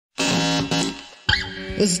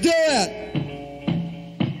Let's do it!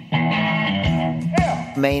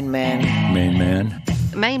 MainMan. MainMan.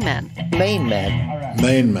 MainMan. MainMan.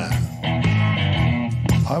 MainMan.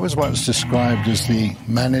 I was once described as the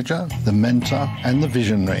manager, the mentor, and the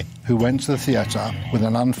visionary who went to the theatre with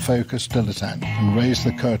an unfocused dilettante and raised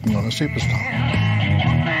the curtain on a superstar.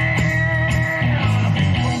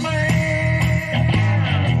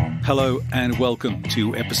 Hello and welcome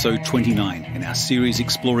to episode 29 in our series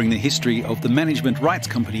exploring the history of the management rights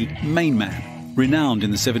company MainMan, renowned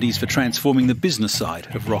in the 70s for transforming the business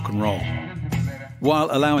side of rock and roll. While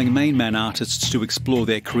allowing MainMan artists to explore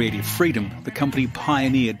their creative freedom, the company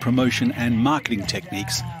pioneered promotion and marketing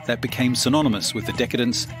techniques that became synonymous with the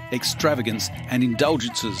decadence, extravagance and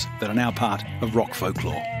indulgences that are now part of rock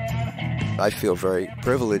folklore. I feel very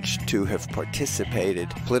privileged to have participated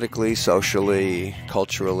politically, socially,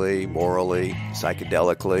 culturally, morally,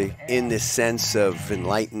 psychedelically in this sense of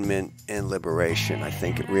enlightenment and liberation. I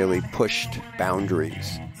think it really pushed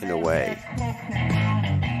boundaries in a way.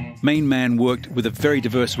 MainMan worked with a very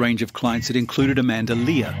diverse range of clients that included Amanda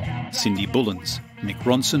Lear, Cindy Bullens, Mick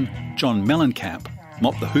Ronson, John Mellencamp,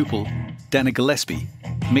 Mott the Hoople, Dana Gillespie,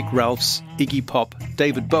 Mick Ralphs, Iggy Pop,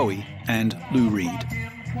 David Bowie and Lou Reed.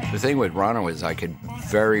 The thing with Ronno is I could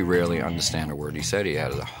very rarely understand a word he said. He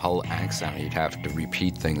had a Hull accent. He'd have to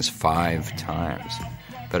repeat things 5 times.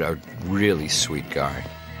 But a really sweet guy.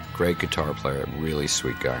 Great guitar player, really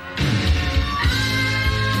sweet guy.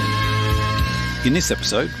 In this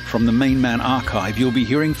episode, from the MainMan archive, you'll be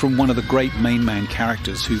hearing from one of the great MainMan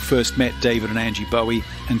characters who first met David and Angie Bowie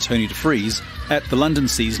and Tony DeFries at the London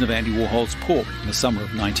season of Andy Warhol's Pork in the summer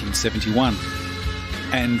of 1971.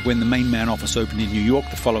 And when the MainMan office opened in New York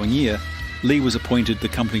the following year, Leee was appointed the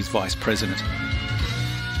company's vice president.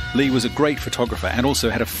 Leee was a great photographer and also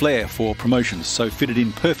had a flair for promotions, so fitted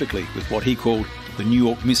in perfectly with what he called the New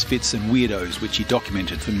York misfits and weirdos, which he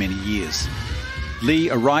documented for many years. Leee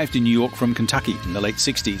arrived in New York from Kentucky in the late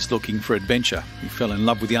 60s looking for adventure. He fell in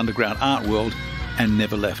love with the underground art world and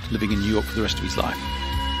never left, living in New York for the rest of his life.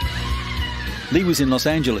 Leee was in Los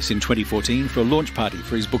Angeles in 2014 for a launch party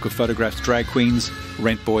for his book of photographs Drag Queens,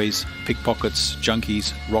 Rent Boys, Pickpockets,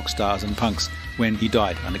 Junkies, Rock Stars and Punks when he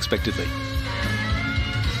died unexpectedly.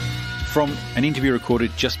 From an interview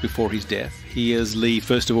recorded just before his death, here's Leee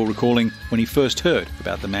first of all recalling when he first heard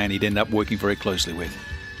about the man he'd end up working very closely with.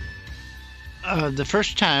 The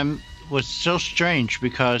first time was so strange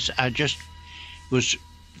because I just was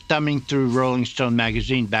thumbing through Rolling Stone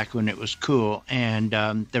magazine back when it was cool, and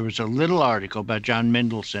there was a little article by John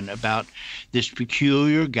Mendelsohn about this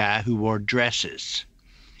peculiar guy who wore dresses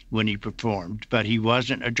when he performed, but he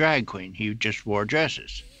wasn't a drag queen. He just wore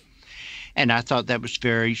dresses. And I thought that was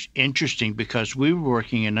very interesting because we were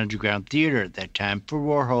working in underground theater at that time for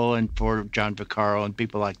Warhol and for John Vaccaro and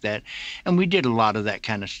people like that. And we did a lot of that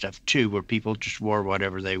kind of stuff too, where people just wore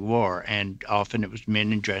whatever they wore. And often it was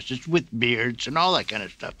men in dresses with beards and all that kind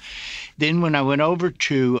of stuff. Then when I went over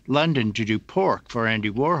to London to do Pork for Andy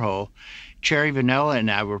Warhol, Cherry Vanilla and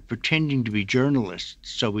I were pretending to be journalists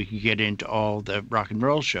so we could get into all the rock and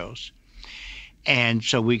roll shows. And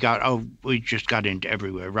so we just got into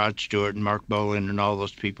everywhere. Rod Stewart and Mark Bolan and all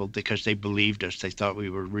those people, because they believed us. They thought we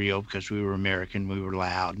were real because we were American, we were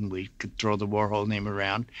loud, and we could throw the Warhol name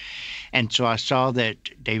around. And so I saw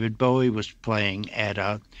that David Bowie was playing at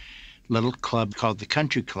a little club called the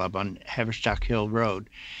Country Club on Haverstock Hill Road.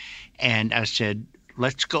 And I said,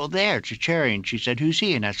 let's go there to Cherry. And she said, who's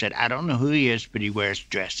he? And I said, I don't know who he is, but he wears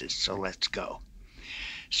dresses, so let's go.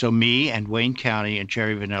 So me and Wayne County and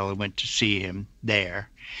Cherry Vanilla went to see him there.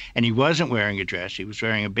 And he wasn't wearing a dress. He was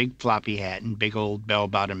wearing a big floppy hat and big old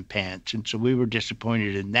bell-bottom pants. And so we were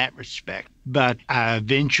disappointed in that respect. But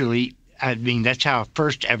eventually, that's how I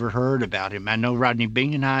first ever heard about him. I know Rodney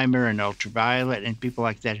Bingenheimer and Ultraviolet and people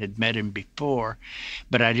like that had met him before,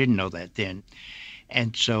 but I didn't know that then.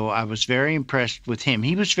 And so I was very impressed with him.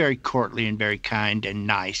 He was very courtly and very kind and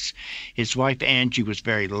nice. His wife, Angie, was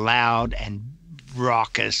very loud and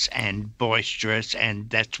raucous and boisterous, and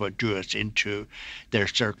that's what drew us into their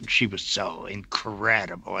circle. She was so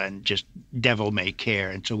incredible and just devil may care.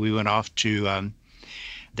 And so we went off to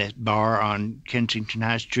that bar on Kensington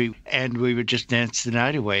High Street, and we would just dance the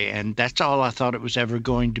night away. And that's all I thought it was ever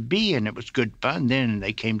going to be, and it was good fun then. And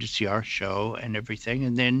they came to see our show and everything.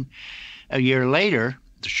 And then a year later,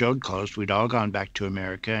 the show had closed. We'd all gone back to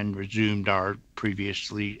America and resumed our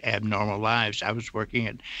previously abnormal lives. I was working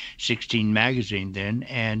at 16 Magazine then,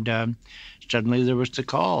 and suddenly there was the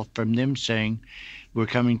call from them saying, we're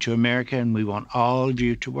coming to America and we want all of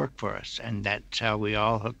you to work for us. And that's how we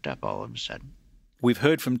all hooked up all of a sudden. We've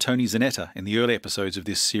heard from Tony Zanetta in the early episodes of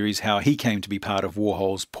this series how he came to be part of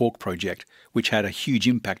Warhol's Pork project, which had a huge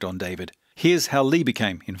impact on David. Here's how Leee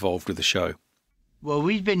became involved with the show. Well,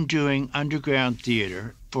 we've been doing underground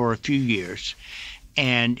theater for a few years,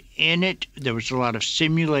 and in it there was a lot of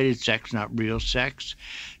simulated sex, not real sex,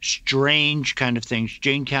 strange kind of things.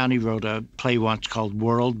 Jane County wrote a play once called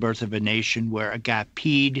World, Birth of a Nation, where a guy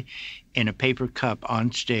peed in a paper cup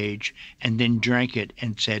on stage and then drank it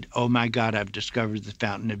and said, "Oh my God, I've discovered the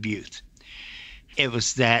fountain of youth." It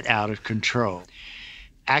was that out of control.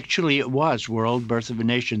 Actually, it was World, Birth of a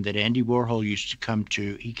Nation that Andy Warhol used to come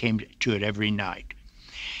to. He came to it every night.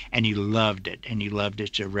 And he loved it, and he loved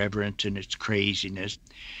its irreverence and its craziness.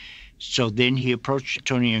 So then he approached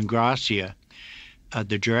Tony Ingrassia,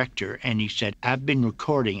 the director, and he said, "I've been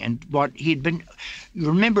recording." And what he'd been,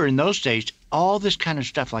 remember in those days, all this kind of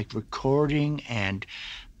stuff like recording and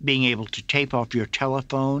being able to tape off your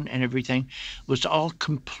telephone and everything was all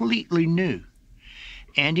completely new.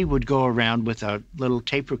 Andy would go around with a little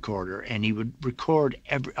tape recorder, and he would record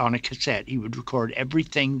on a cassette. He would record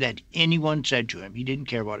everything that anyone said to him. He didn't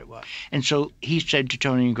care what it was. And so he said to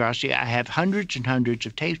Tony Ingrassia, "I have hundreds and hundreds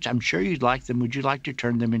of tapes. I'm sure you'd like them. Would you like to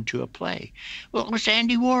turn them into a play?" Well, it was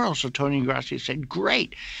Andy Warhol, so Tony Ingrassia said,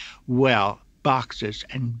 "Great." Well, boxes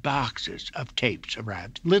and boxes of tapes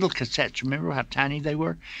arrived. Little cassettes. Remember how tiny they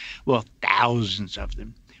were? Well, thousands of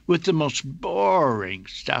them, with the most boring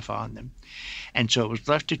stuff on them. And so it was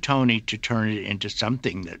left to Tony to turn it into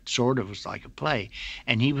something that sort of was like a play.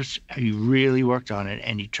 And he really worked on it,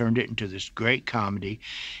 and he turned it into this great comedy.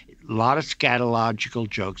 A lot of scatological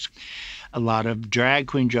jokes, a lot of drag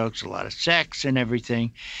queen jokes, a lot of sex and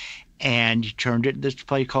everything. And he turned it into this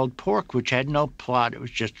play called Pork, which had no plot. It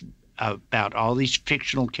was just about all these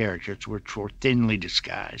fictional characters which were thinly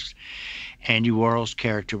disguised. Andy Warhol's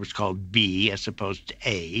character was called V as opposed to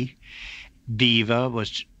A. Viva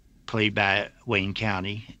was played by Wayne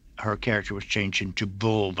County. Her character was changed into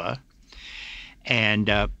Vulva. And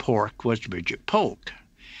Pork was Bridget Polk.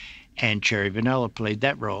 And Cherry Vanilla played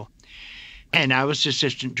that role. And I was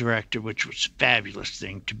assistant director, which was a fabulous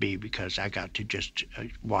thing to be because I got to just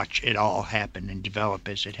watch it all happen and develop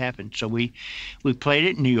as it happened. So we played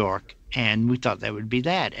it in New York, and we thought that would be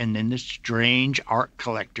that. And then this strange art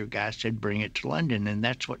collector guy said, "Bring it to London." And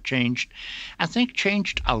that's what changed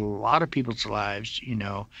a lot of people's lives,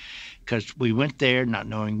 because we went there not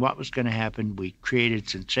knowing what was going to happen. We created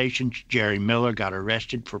sensations. Jerry Miller got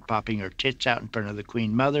arrested for popping her tits out in front of the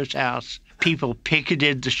Queen Mother's house. People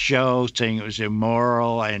picketed the show, saying it was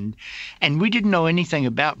immoral, and we didn't know anything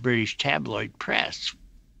about British tabloid press.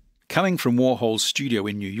 Coming from Warhol's studio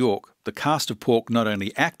in New York, the cast of Pork not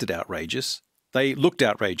only acted outrageous, they looked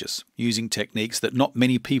outrageous, using techniques that not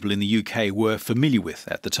many people in the UK were familiar with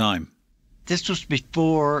at the time. This was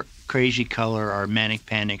before Crazy Color or Manic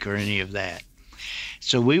Panic or any of that.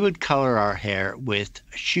 So we would color our hair with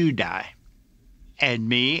shoe dye. And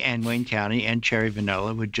me and Wayne County and Cherry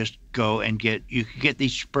Vanilla would just go and you could get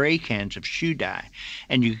these spray cans of shoe dye,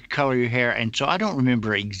 and you could color your hair. And so I don't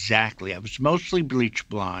remember exactly. I was mostly bleach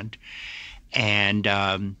blonde, and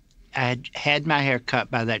I had my hair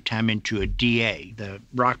cut by that time into a DA, the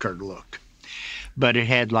rocker look. But it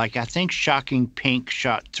had, I think shocking pink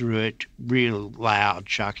shot through it, real loud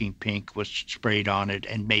shocking pink was sprayed on it,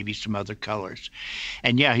 and maybe some other colors.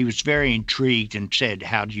 And yeah, he was very intrigued and said,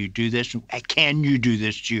 "How do you do this? Can you do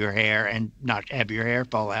this to your hair and not have your hair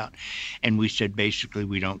fall out?" And we said, basically,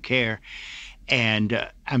 we don't care. And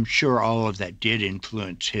I'm sure all of that did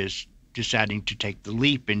influence his deciding to take the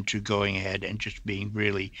leap into going ahead and just being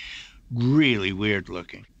really, really weird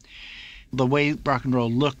looking. The way rock and roll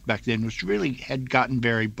looked back then had gotten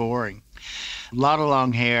very boring. A lot of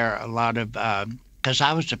long hair, a lot of, because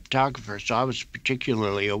I was a photographer, so I was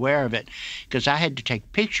particularly aware of it, because I had to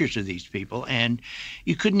take pictures of these people, and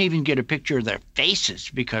you couldn't even get a picture of their faces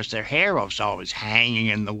because their hair was always hanging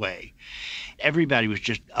in the way. Everybody was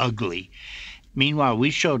just ugly. Meanwhile,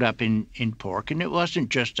 we showed up in Pork, and it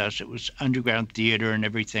wasn't just us. It was underground theater and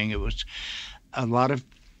everything. It was a lot of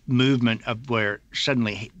movement of where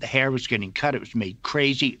suddenly the hair was getting cut. It was made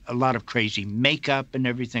crazy. A lot of crazy makeup and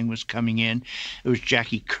everything was coming in. It was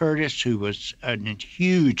Jackie Curtis, who was a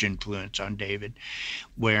huge influence on David,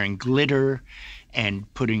 wearing glitter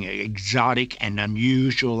and putting exotic and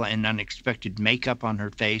unusual and unexpected makeup on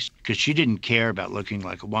her face, because she didn't care about looking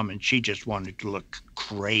like a woman. She just wanted to look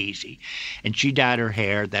crazy. And she dyed her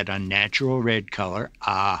hair that unnatural red color,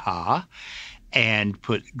 and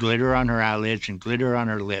put glitter on her eyelids and glitter on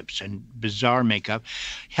her lips and bizarre makeup,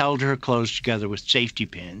 held her clothes together with safety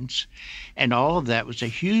pins. And all of that was a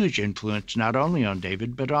huge influence, not only on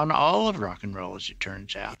David, but on all of rock and roll, as it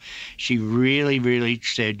turns out. She really, really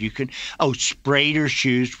said you could, sprayed her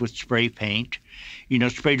shoes with spray paint,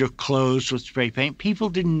 sprayed her clothes with spray paint. People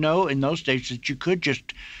didn't know in those days that you could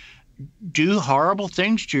just do horrible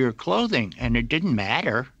things to your clothing, and it didn't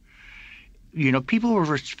matter. People were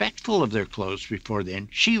respectful of their clothes before then.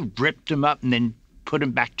 She ripped them up and then put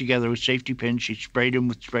them back together with safety pins. She sprayed them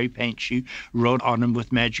with spray paint. She wrote on them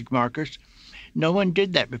with magic markers. No one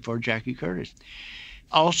did that before Jackie Curtis.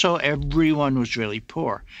 Also, everyone was really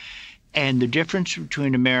poor. And the difference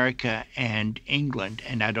between America and England,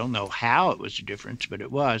 and I don't know how it was a difference, but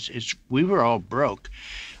it was, is we were all broke.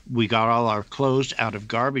 We got all our clothes out of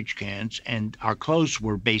garbage cans, and our clothes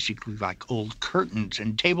were basically like old curtains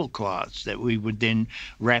and tablecloths that we would then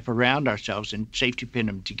wrap around ourselves and safety pin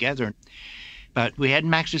them together. But we had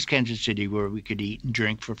Max's Kansas City where we could eat and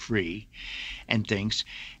drink for free and things.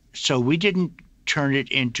 So we didn't turn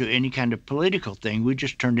it into any kind of political thing. We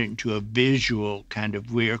just turned it into a visual kind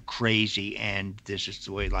of, we're crazy and this is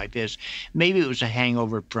the way life is. Maybe it was a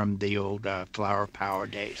hangover from the old flower power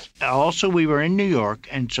days. Also, we were in New York,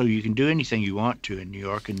 and so you can do anything you want to in New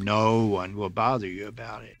York and no one will bother you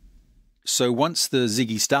about it. So once the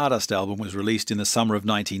Ziggy Stardust album was released in the summer of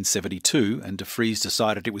 1972 and DeFries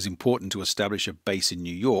decided it was important to establish a base in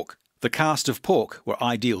New York, the cast of Pork were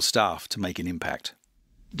ideal staff to make an impact.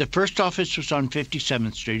 The first office was on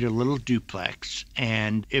 57th Street, a little duplex,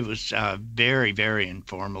 and it was very, very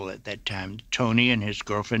informal at that time. Tony and his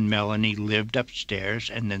girlfriend Melanie lived upstairs,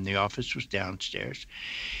 and then the office was downstairs.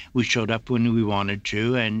 We showed up when we wanted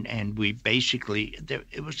to, and we basically,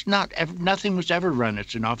 it was nothing was ever run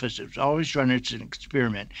as an office. It was always run as an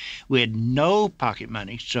experiment. We had no pocket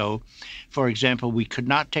money, so, for example, we could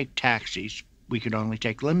not take taxis. We could only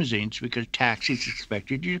take limousines because taxis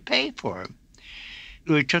expected you to pay for them.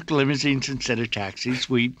 We took limousines instead of taxis.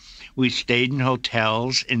 We stayed in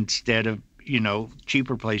hotels instead of,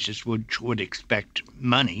 cheaper places which would expect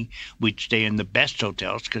money. We'd stay in the best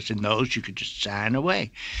hotels because in those you could just sign away.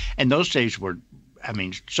 And those days were,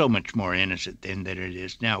 so much more innocent then than it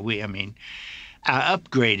is now. I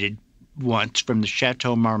upgraded once from the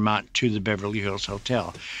Chateau Marmont to the Beverly Hills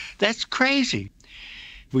Hotel. That's crazy.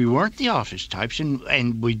 We weren't the office types,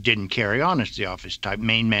 and we didn't carry on as the office type.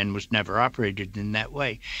 MainMan was never operated in that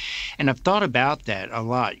way. And I've thought about that a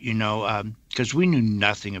lot, because we knew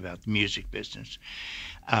nothing about the music business.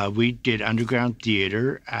 We did underground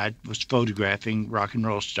theater. I was photographing rock and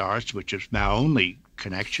roll stars, which was my only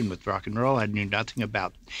connection with rock and roll. I knew nothing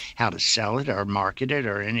about how to sell it or market it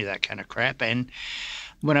or any of that kind of crap. And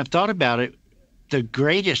when I've thought about it, the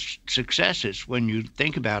greatest successes, when you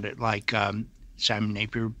think about it, like Simon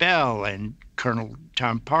Napier Bell and Colonel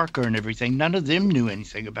Tom Parker and everything, none of them knew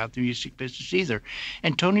anything about the music business either.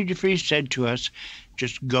 And Tony DeFries said to us,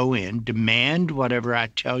 just go in, demand whatever I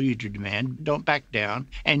tell you to demand, don't back down,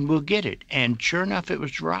 and we'll get it. And sure enough, it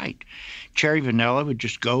was right. Cherry Vanilla would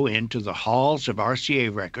just go into the halls of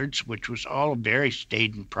RCA Records, which was all very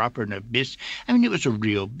staid and proper and a business. It was a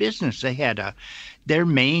real business. They had their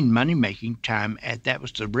main money-making time that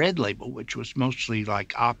was the Red Label, which was mostly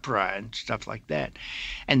like opera and stuff like that.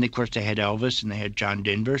 And of course, they had Elvis and they had John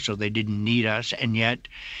Denver, so they didn't need us. And yet,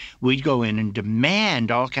 we'd go in and demand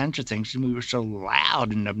all kinds of things, and we were so loud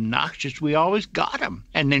and obnoxious, we always got them.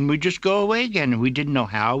 And then we'd just go away again, and we didn't know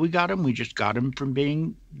how we got them. We just got them from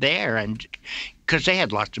being there, and because they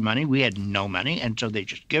had lots of money, we had no money, and so they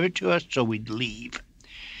just give it to us, so we'd leave.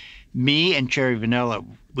 Me and Cherry Vanilla,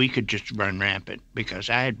 we could just run rampant because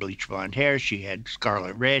I had bleach blonde hair, she had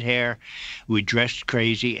scarlet red hair, we dressed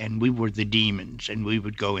crazy, and we were the demons, and we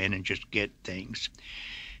would go in and just get things.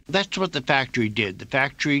 That's what the factory did. The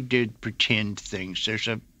factory did pretend things. There's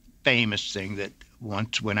a famous thing that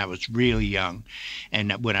once when I was really young,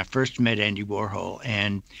 and when I first met Andy Warhol,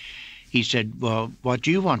 and he said, well, what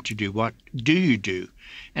do you want to do? What do you do?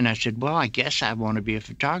 And I said, well, I guess I want to be a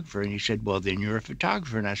photographer. And he said, well, then you're a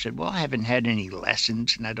photographer. And I said, well, I haven't had any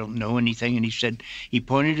lessons and I don't know anything. And he said, he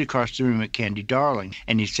pointed across the room at Candy Darling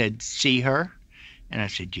and he said, see her? And I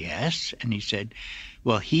said, yes. And he said,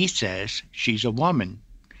 well, he says she's a woman.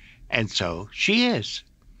 And so she is.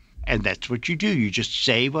 And that's what you do. You just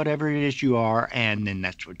say whatever it is you are, and then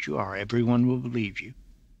that's what you are. Everyone will believe you.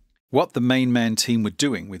 What the MainMan team were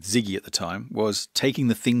doing with Ziggy at the time was taking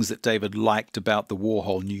the things that David liked about the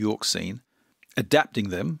Warhol New York scene, adapting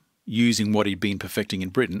them, using what he'd been perfecting in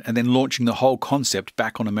Britain, and then launching the whole concept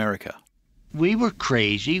back on America. We were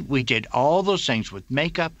crazy. We did all those things with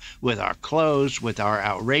makeup, with our clothes, with our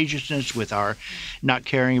outrageousness, with our not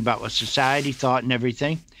caring about what society thought and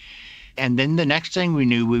everything. And then the next thing we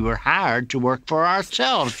knew, we were hired to work for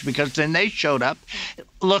ourselves because then they showed up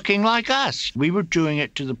looking like us. We were doing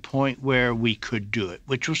it to the point where we could do it,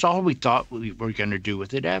 which was all we thought we were going to do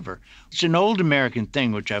with it ever. It's an old American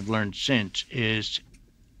thing, which I've learned since, is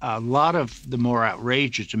a lot of the more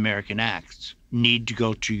outrageous American acts need to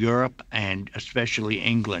go to Europe and especially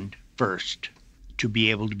England first to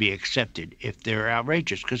be able to be accepted if they're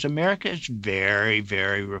outrageous, because America is very,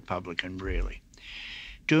 very Republican, really.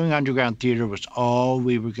 Doing underground theater was all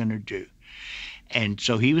we were going to do. And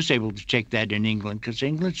so he was able to take that in England, because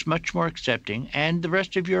England's much more accepting, and the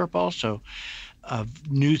rest of Europe also, of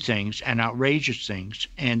new things and outrageous things,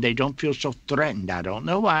 and they don't feel so threatened. I don't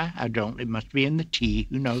know why. It must be in the tea.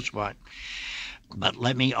 Who knows what? But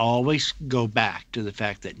let me always go back to the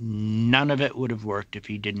fact that none of it would have worked if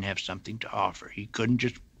he didn't have something to offer. He couldn't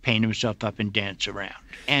just paint himself up and dance around.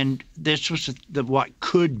 And this was what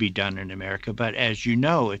could be done in America. But as you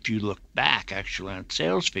know, if you look back actually on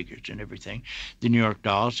sales figures and everything, the New York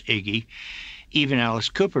Dolls, Iggy, even Alice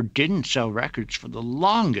Cooper didn't sell records for the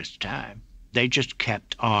longest time. They just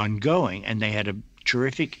kept on going, and they had a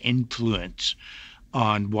terrific influence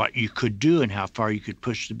on what you could do and how far you could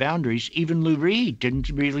push the boundaries. Even Lou Reed didn't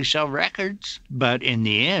really sell records. But in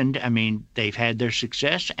the end, I mean, they've had their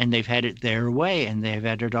success, and they've had it their way, and they've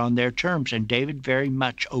had it on their terms. And David very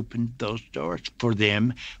much opened those doors for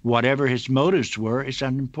them. Whatever his motives were is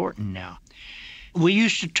unimportant now. We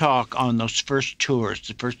used to talk on those first tours,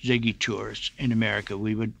 the first Ziggy tours in America.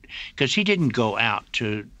 We would, because he didn't go out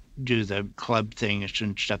to do the club things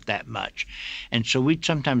and stuff that much. And so we'd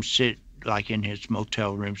sometimes sit like in his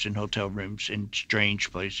motel rooms and hotel rooms in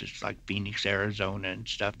strange places like Phoenix, Arizona and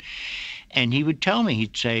stuff. And he would tell me,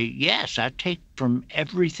 he'd say, yes, I take from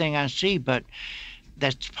everything I see, but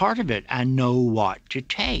that's part of it. I know what to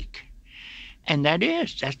take. And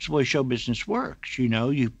that's the way show business works. You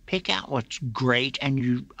know, you pick out what's great and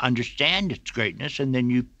you understand its greatness, and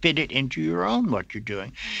then you fit it into your own, what you're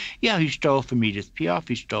doing. Yeah, he stole from Edith Piaf,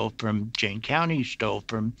 he stole from Jane County, he stole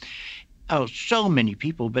from so many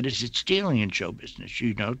people, but is it stealing in show business?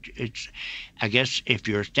 You know, I guess if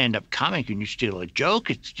you're a stand-up comic and you steal a joke,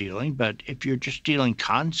 it's stealing, but if you're just stealing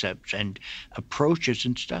concepts and approaches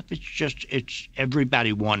and stuff, it's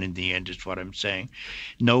everybody won in the end is what I'm saying.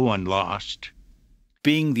 No one lost.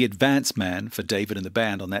 Being the advance man for David and the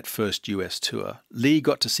band on that first US tour, Lee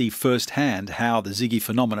got to see firsthand how the Ziggy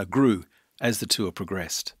phenomena grew as the tour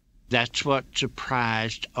progressed. That's what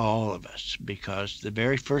surprised all of us, because the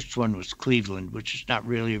very first one was Cleveland, which is not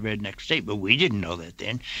really a redneck state, but we didn't know that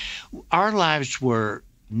then. Our lives were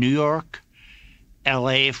New York,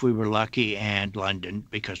 L.A. if we were lucky, and London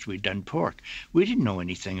because we'd done Pork. We didn't know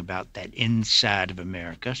anything about that inside of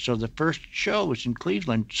America, so the first show was in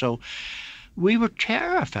Cleveland. So we were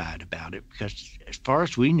terrified about it because as far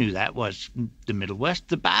as we knew, that was the Middle West,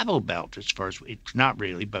 the Bible Belt, as far as it's not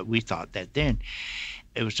really, but we thought that then.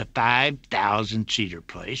 It was a 5,000-seater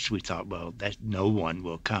place. We thought, well, that no one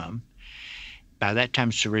will come. By that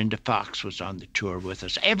time, Serinda Fox was on the tour with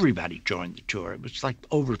us. Everybody joined the tour. It was like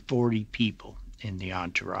over 40 people in the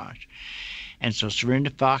entourage. And so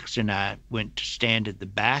Serinda Fox and I went to stand at the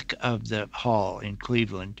back of the hall in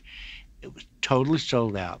Cleveland. It was totally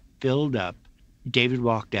sold out, filled up. David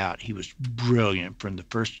walked out. He was brilliant from the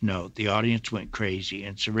first note. The audience went crazy.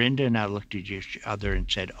 And Serinda and I looked at each other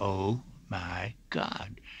and said, oh, my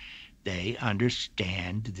God, they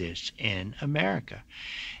understand this in America.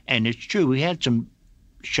 And it's true. We had some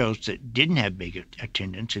shows that didn't have big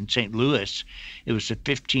attendance. In St. Louis, it was a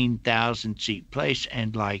 15,000-seat place,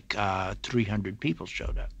 and like 300 people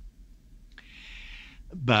showed up.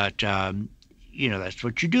 But, you know, that's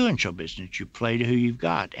what you do in show business. You play to who you've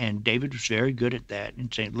got. And David was very good at that. In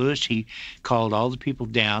St. Louis, he called all the people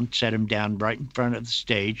down, set them down right in front of the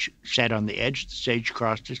stage, sat on the edge of the stage,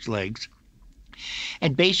 crossed his legs,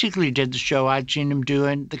 and basically did the show I'd seen him do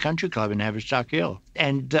in the country club in Haverstock Hill.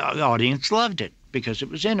 And the audience loved it because it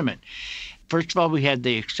was intimate. First of all, we had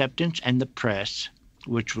the acceptance and the press,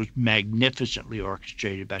 which was magnificently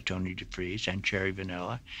orchestrated by Tony DeFries and Cherry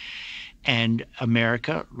Vanilla. And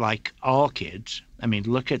America, like all kids, I mean,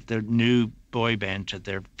 look at the new boy bands that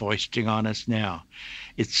they're foisting on us now.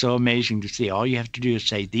 It's so amazing to see. All you have to do is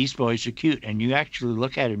say, these boys are cute. And you actually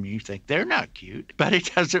look at them and you think, they're not cute. But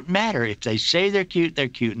it doesn't matter. If they say they're cute,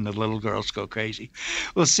 and the little girls go crazy.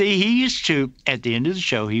 Well, see, he used to, at the end of the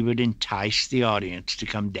show, he would entice the audience to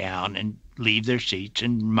come down and leave their seats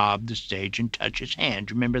and mob the stage and touch his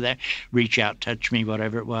hand. Remember that? Reach out, touch me,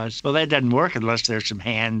 whatever it was. Well, that doesn't work unless there's some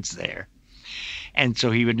hands there. And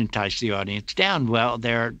so he would entice the audience down. Well,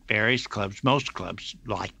 there are various clubs, most clubs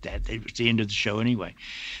like that. It was the end of the show anyway.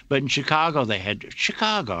 But in Chicago,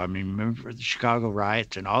 I mean, remember the Chicago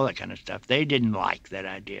riots and all that kind of stuff. They didn't like that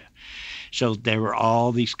idea. So there were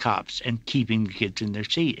all these cops and keeping the kids in their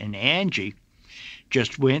seat. And Angie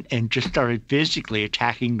just went and just started physically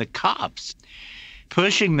attacking the cops,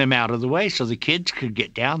 pushing them out of the way so the kids could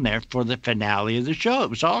get down there for the finale of the show. It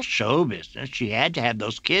was all show business. She had to have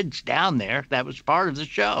those kids down there. That was part of the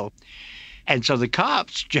show. And so the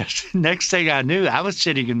cops just, next thing I knew, I was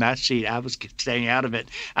sitting in my seat. I was staying out of it.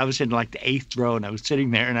 I was in like the 8th row, and I was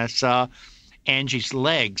sitting there, and I saw Angie's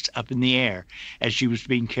legs up in the air as she was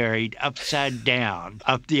being carried upside down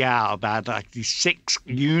up the aisle by like these 6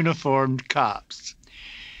 uniformed cops.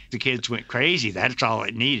 The kids went crazy. That's all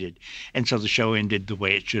it needed. And so the show ended the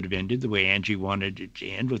way it should have ended, the way Angie wanted it to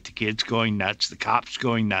end, with the kids going nuts, the cops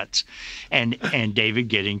going nuts, and David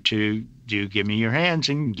getting to do Give Me Your Hands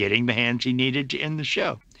and getting the hands he needed to end the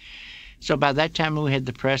show. So by that time we had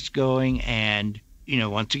the press going, and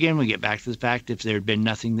once again, we get back to the fact if there had been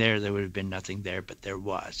nothing there, there would have been nothing there, but there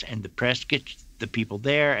was. And the press gets the people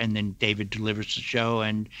there, and then David delivers the show,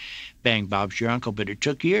 and bang, Bob's Your Uncle. But it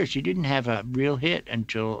took years. He didn't have a real hit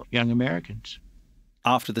until Young Americans.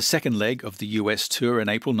 After the second leg of the US tour in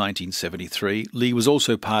April 1973, Leee was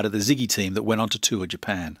also part of the Ziggy team that went on to tour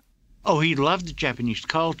Japan. Oh, he loved the Japanese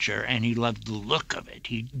culture, and he loved the look of it.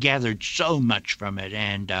 He gathered so much from it,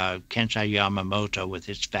 and Kensai Yamamoto with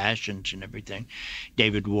his fashions and everything.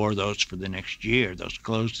 David wore those for the next year, those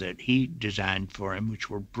clothes that he designed for him, which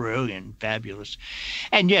were brilliant and fabulous.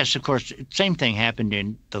 And yes, of course, same thing happened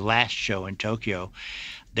in the last show in Tokyo.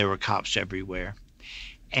 There were cops everywhere,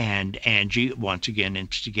 and Angie once again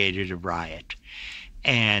instigated a riot.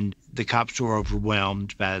 And the cops were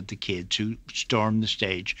overwhelmed by the kids who stormed the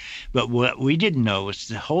stage. But what we didn't know was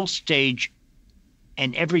the whole stage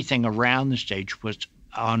and everything around the stage was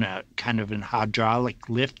on a kind of an hydraulic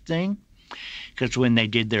lift thing. Because when they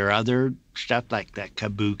did their other stuff like that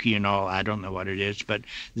kabuki and all, I don't know what it is, but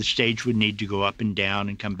the stage would need to go up and down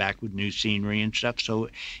and come back with new scenery and stuff. So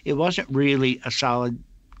it wasn't really a solid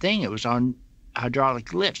thing. It was on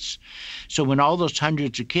hydraulic lifts. So when all those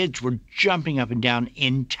hundreds of kids were jumping up and down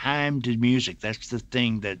in time to music, that's the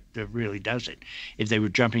thing that really does it. If they were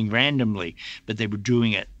jumping randomly, but they were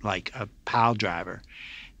doing it like a pile driver,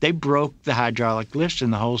 they broke the hydraulic lifts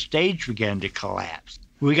and the whole stage began to collapse.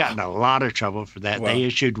 We got in a lot of trouble for that. Wow. They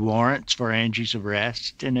issued warrants for Angie's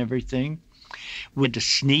arrest and everything. We had to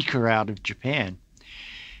sneak her out of Japan.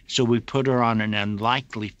 So we put her on an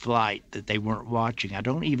unlikely flight that they weren't watching. I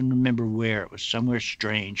don't even remember where. It was somewhere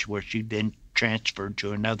strange where she then transferred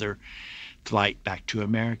to another flight back to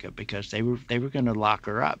America because they were going to lock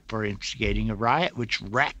her up for instigating a riot, which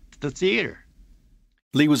wrecked the theater.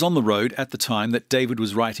 Leee was on the road at the time that David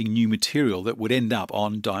was writing new material that would end up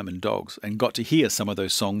on Diamond Dogs, and got to hear some of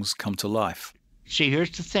those songs come to life. See,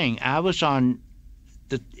 here's the thing.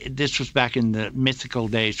 This was back in the mythical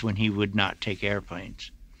days when he would not take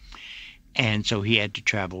airplanes. And so he had to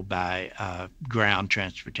travel by ground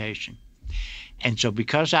transportation. And so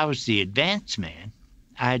because I was the advance man,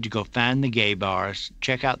 I had to go find the gay bars,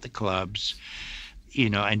 check out the clubs,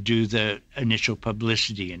 and do the initial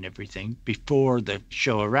publicity and everything before the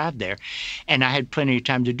show arrived there. And I had plenty of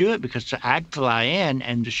time to do it because I'd fly in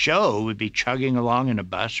and the show would be chugging along in a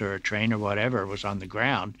bus or a train or whatever was on the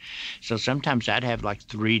ground. So sometimes I'd have like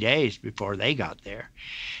 3 days before they got there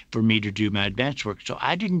for me to do my advance work. So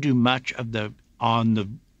I didn't do much of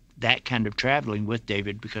that kind of traveling with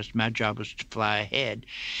David because my job was to fly ahead.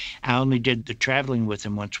 I only did the traveling with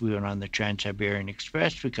him once we went on the Trans-Siberian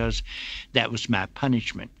Express because that was my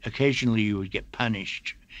punishment. Occasionally you would get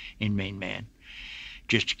punished in MainMan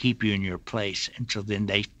just to keep you in your place. And so then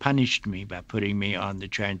they punished me by putting me on the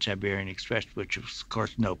Trans-Siberian Express, which was, of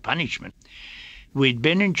course, no punishment. We'd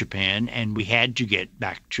been in Japan and we had to get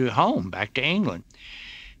back to home, back to England,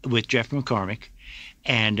 with Jeff McCormick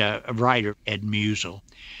and a writer, Ed Musel.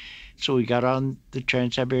 So we got on the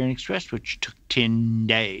Trans-Siberian Express, which took 10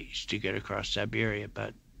 days to get across Siberia,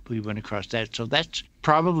 but we went across that. So that's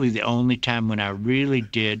probably the only time when I really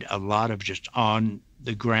did a lot of just on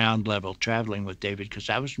the ground level traveling with David, because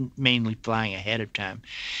I was mainly flying ahead of time.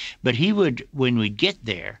 But he would, when we'd get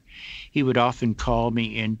there, he would often call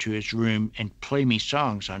me into his room and play me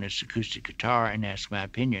songs on his acoustic guitar and ask my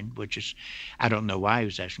opinion, which is, I don't know why he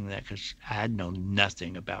was asking that, because I had known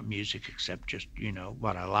nothing about music except just,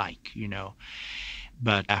 what I like,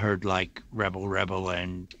 But I heard like Rebel Rebel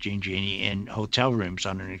and Genie in hotel rooms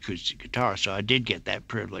on an acoustic guitar, so I did get that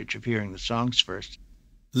privilege of hearing the songs first.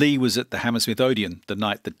 Leee was at the Hammersmith Odeon the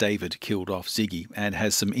night that David killed off Ziggy and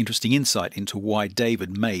has some interesting insight into why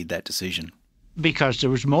David made that decision. Because there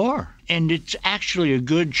was more. And it's actually a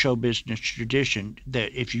good show business tradition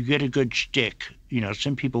that if you get a good shtick,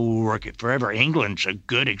 some people will work it forever. England's a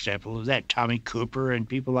good example of that. Tommy Cooper and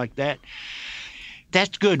people like that.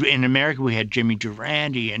 That's good. In America, we had Jimmy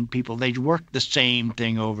Durante and people, they worked the same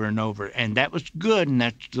thing over and over. And that was good, and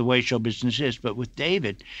that's the way show business is. But with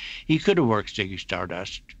David, he could have worked Ziggy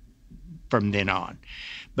Stardust from then on.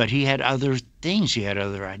 But he had other things. He had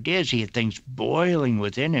other ideas. He had things boiling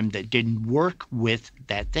within him that didn't work with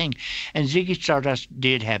that thing. And Ziggy Stardust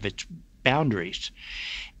did have its boundaries.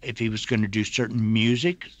 If he was going to do certain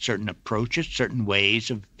music, certain approaches, certain ways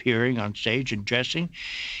of appearing on stage and dressing,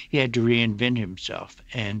 he had to reinvent himself.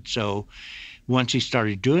 And so once he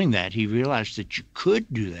started doing that, he realized that you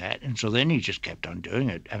could do that. And so then he just kept on doing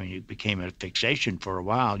it. I mean, it became a fixation for a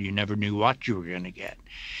while. You never knew what you were going to get.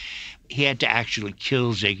 He had to actually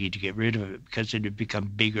kill Ziggy to get rid of it because it had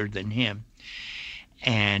become bigger than him.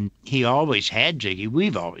 And he always had Ziggy.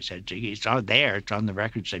 We've always had Ziggy. It's all there. It's on the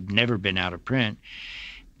records. They've never been out of print.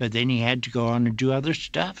 But then he had to go on and do other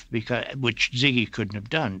stuff, which Ziggy couldn't have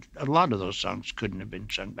done. A lot of those songs couldn't have been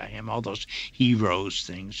sung by him, all those heroes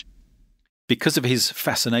things. Because of his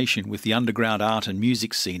fascination with the underground art and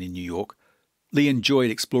music scene in New York, Leee enjoyed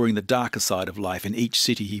exploring the darker side of life in each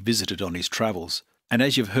city he visited on his travels. And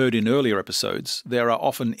as you've heard in earlier episodes, there are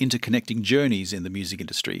often interconnecting journeys in the music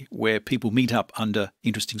industry where people meet up under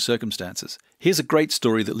interesting circumstances. Here's a great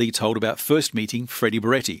story that Leee told about first meeting Freddie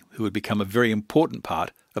Boretti, who had become a very important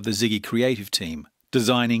part of the Ziggy creative team,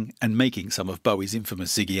 designing and making some of Bowie's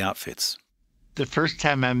infamous Ziggy outfits. The first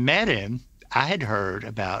time I met him, I had heard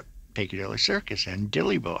about Piccadilly Circus and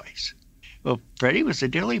Dilly Boys. Well, Freddie was a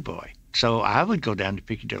Dilly Boy. So I would go down to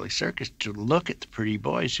Piccadilly Circus to look at the pretty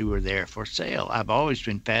boys who were there for sale. I've always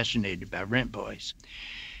been fascinated by rent boys.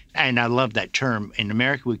 And I love that term. In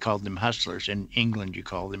America, we called them hustlers. In England, you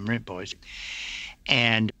call them rent boys.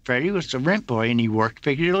 And Freddie was a rent boy, and he worked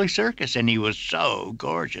Piccadilly Circus, and he was so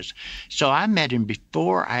gorgeous. So I met him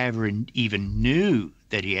before I ever even knew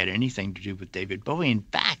that he had anything to do with David Bowie. In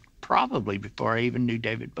fact, probably before I even knew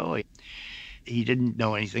David Bowie. He didn't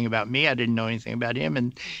know anything about me. I didn't know anything about him,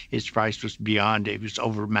 and his price was beyond, it was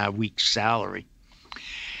over my week's salary.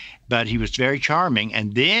 But he was very charming.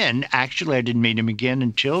 And then, actually, I didn't meet him again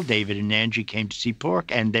until David and Angie came to see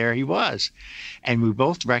Pork, and there he was. And we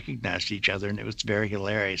both recognized each other, and it was very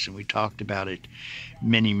hilarious. And we talked about it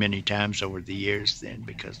many, many times over the years then,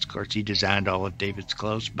 because, of course, he designed all of David's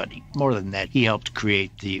clothes. But more than that, he helped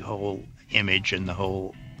create the whole image and the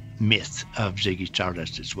whole myth of Ziggy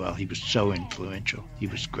Stardust as well. He was so influential. He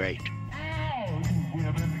was great.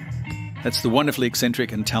 That's the wonderfully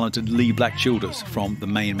eccentric and talented Leee Black Childers from the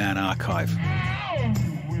MainMan archive.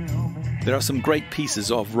 There are some great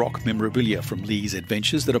pieces of rock memorabilia from Lee's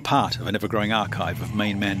adventures that are part of an ever-growing archive of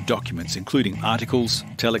MainMan documents, including articles,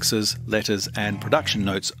 telexes, letters and production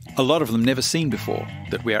notes, a lot of them never seen before,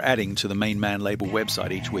 that we are adding to the MainMan label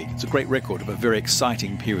website each week. It's a great record of a very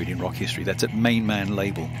exciting period in rock history. That's at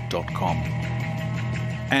mainmanlabel.com.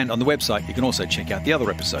 And on the website you can also check out the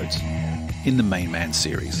other episodes in the MainMan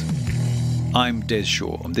series. I'm Des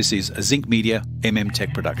Shaw, and this is a Zinc Media MM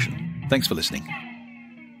Tech production. Thanks for listening.